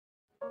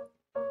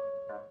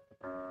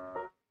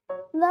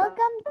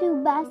Welcome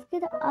to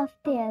Basket of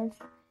Tales,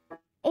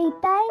 a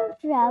time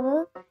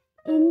travel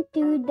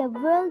into the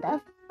world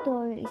of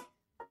stories.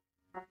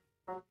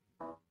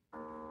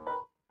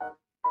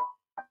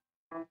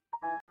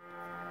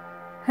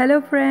 Hello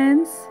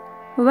friends,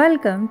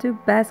 welcome to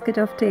Basket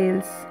of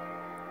Tales.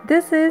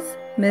 This is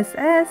Miss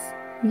S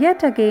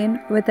yet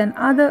again with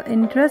another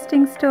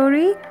interesting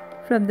story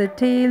from the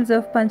tales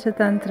of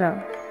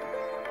Panchatantra.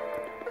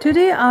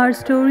 Today our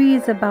story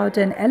is about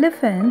an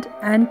elephant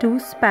and two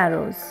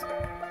sparrows.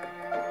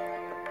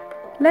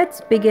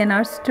 Let's begin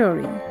our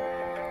story.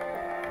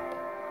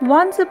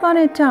 Once upon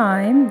a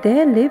time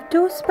there lived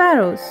two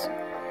sparrows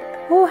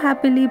who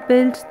happily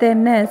built their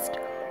nest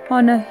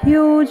on a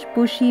huge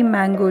bushy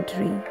mango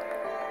tree.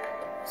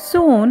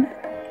 Soon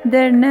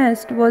their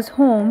nest was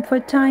home for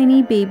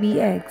tiny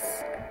baby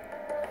eggs.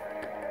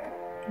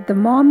 The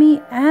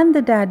mommy and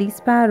the daddy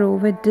sparrow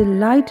were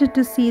delighted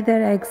to see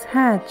their eggs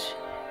hatch.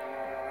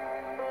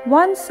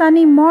 One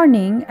sunny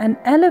morning, an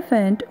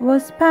elephant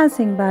was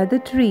passing by the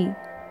tree.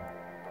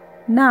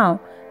 Now,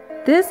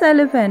 this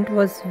elephant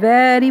was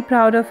very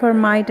proud of her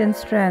might and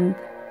strength.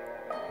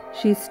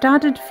 She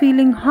started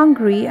feeling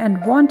hungry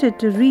and wanted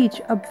to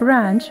reach a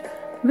branch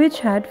which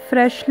had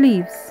fresh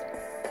leaves.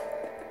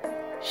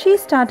 She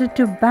started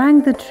to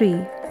bang the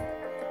tree,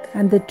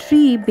 and the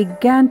tree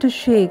began to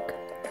shake.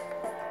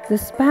 The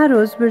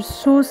sparrows were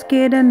so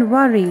scared and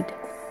worried.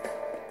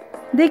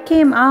 They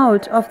came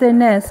out of their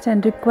nest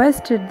and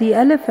requested the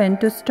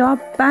elephant to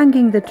stop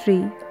banging the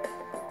tree.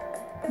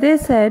 They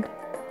said,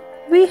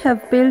 "We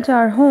have built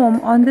our home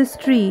on this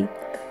tree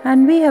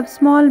and we have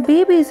small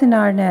babies in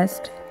our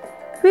nest.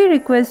 We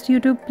request you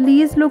to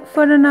please look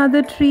for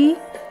another tree."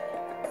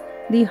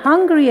 The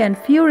hungry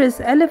and furious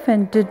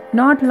elephant did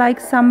not like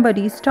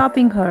somebody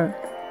stopping her.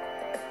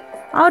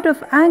 Out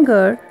of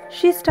anger,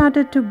 she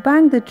started to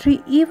bang the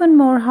tree even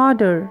more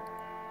harder.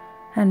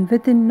 And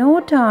within no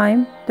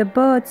time, the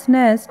bird's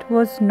nest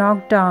was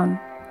knocked down.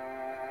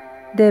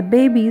 Their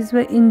babies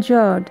were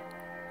injured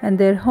and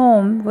their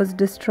home was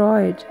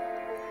destroyed.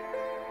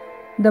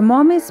 The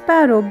mommy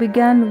sparrow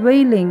began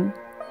wailing.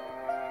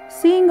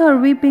 Seeing her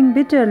weeping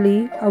bitterly,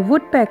 a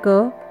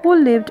woodpecker who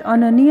lived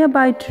on a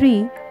nearby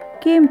tree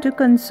came to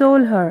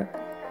console her.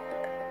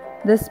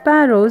 The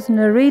sparrows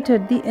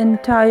narrated the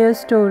entire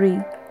story.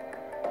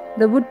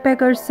 The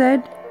woodpecker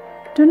said,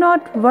 "Do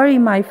not worry,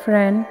 my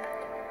friend.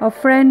 A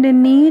friend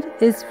in need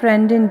is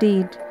friend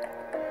indeed.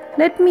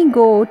 Let me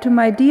go to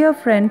my dear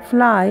friend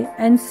Fly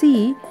and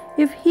see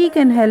if he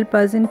can help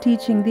us in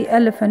teaching the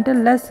elephant a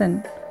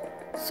lesson,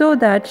 so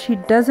that she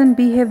doesn't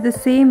behave the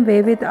same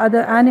way with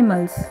other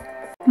animals.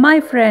 My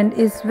friend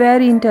is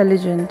very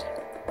intelligent."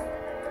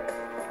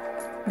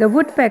 The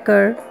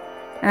woodpecker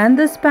and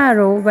the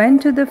sparrow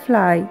went to the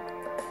fly.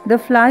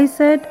 The fly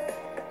said,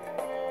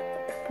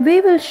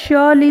 "We will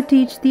surely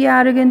teach the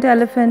arrogant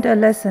elephant a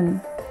lesson.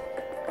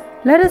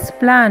 Let us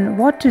plan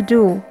what to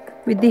do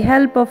with the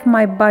help of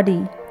my buddy,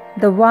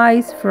 the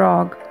wise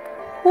frog,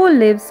 who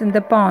lives in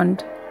the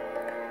pond."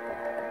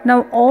 Now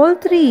all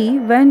three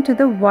went to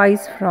the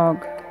wise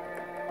frog.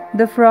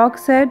 The frog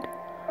said,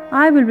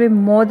 "I will be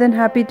more than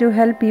happy to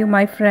help you,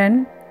 my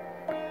friend.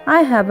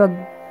 I have a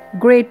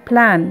great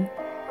plan."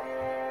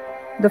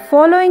 The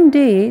following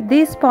day,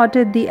 they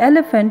spotted the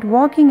elephant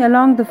walking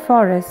along the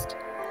forest,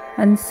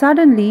 and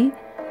suddenly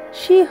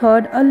she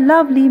heard a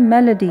lovely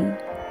melody.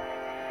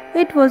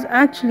 It was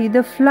actually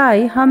the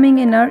fly humming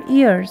in her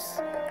ears.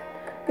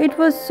 It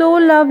was so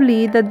lovely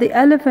that the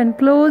elephant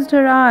closed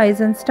her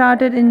eyes and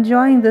started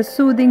enjoying the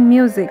soothing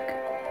music.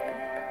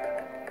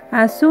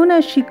 As soon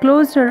as she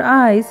closed her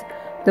eyes,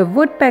 the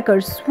woodpecker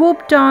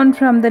swooped down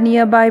from the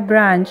nearby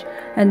branch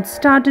and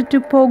started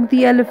to poke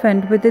the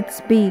elephant with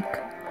its beak.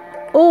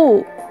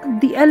 Oh,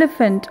 the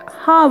elephant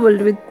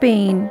howled with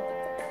pain,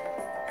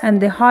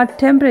 and the hot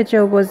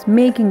temperature was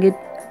making it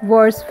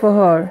worse for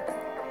her.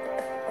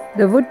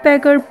 The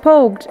woodpecker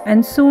poked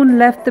and soon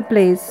left the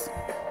place.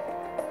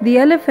 The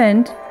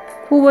elephant,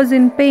 who was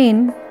in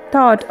pain,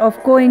 thought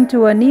of going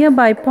to a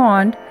nearby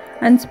pond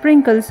and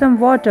sprinkle some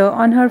water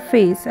on her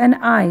face and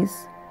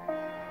eyes.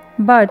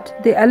 But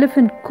the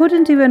elephant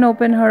couldn't even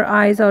open her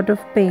eyes out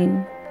of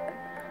pain.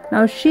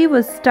 Now she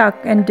was stuck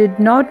and did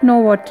not know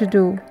what to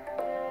do.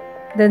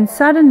 Then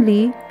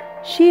suddenly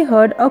she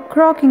heard a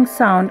croaking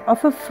sound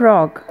of a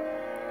frog.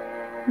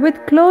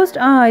 With closed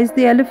eyes,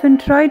 the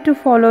elephant tried to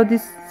follow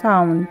this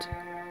sound.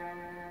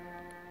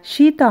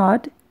 She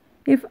thought,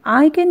 "If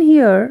I can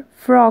hear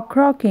frog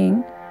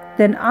croaking,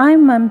 then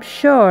I'm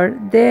sure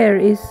there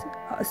is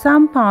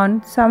some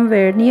pond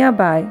somewhere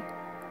nearby.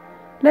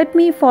 Let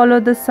me follow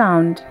the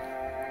sound."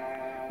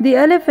 The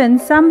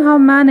elephant somehow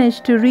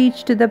managed to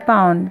reach to the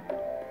pond.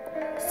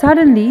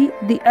 Suddenly,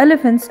 the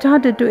elephant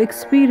started to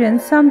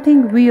experience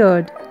something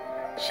weird.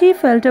 She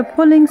felt a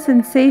pulling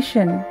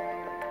sensation.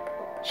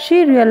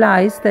 She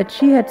realized that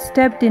she had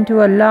stepped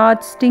into a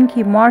large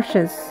stinky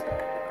marshes.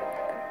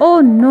 "Oh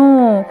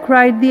no!"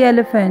 cried the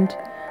elephant.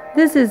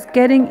 "This is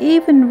getting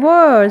even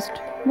worse.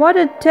 What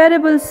a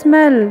terrible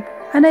smell,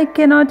 and I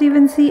cannot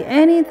even see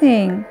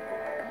anything."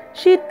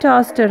 She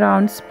tossed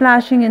around,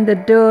 splashing in the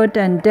dirt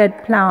and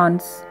dead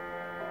plants.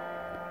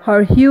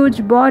 Her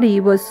huge body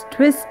was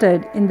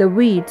twisted in the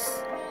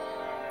weeds.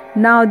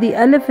 Now the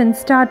elephant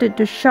started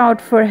to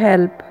shout for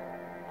help.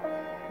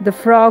 The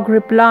frog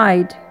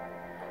replied,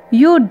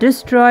 "You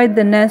destroyed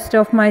the nest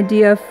of my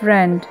dear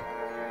friend.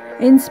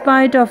 In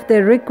spite of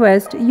their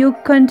request, you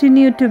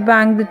continued to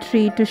bang the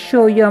tree to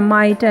show your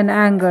might and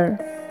anger.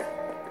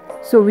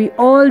 So we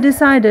all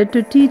decided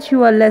to teach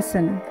you a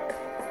lesson."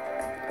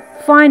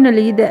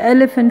 Finally, the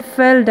elephant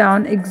fell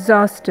down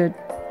exhausted.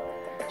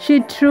 She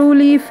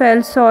truly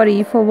felt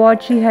sorry for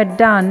what she had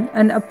done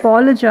and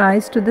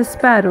apologized to the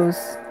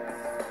sparrows.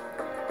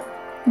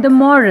 The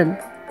moral: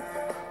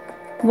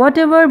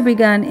 whatever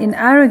began in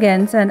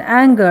arrogance and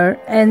anger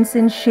ends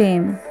in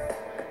shame.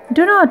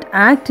 Do not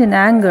act in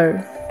anger.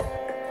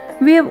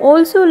 We have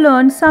also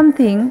learned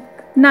something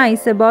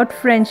nice about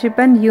friendship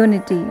and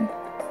unity.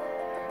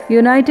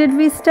 United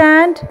we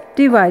stand,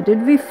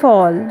 divided we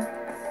fall.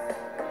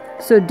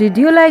 So, did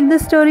you like the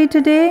story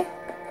today?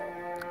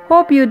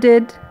 Hope you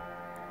did.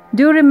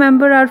 Do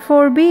remember our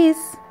 4 B's.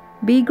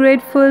 Be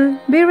grateful,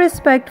 be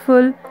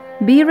respectful,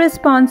 be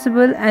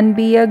responsible, and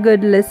be a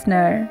good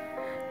listener.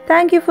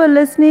 Thank you for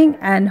listening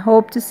and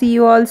hope to see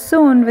you all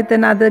soon with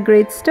another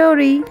great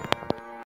story.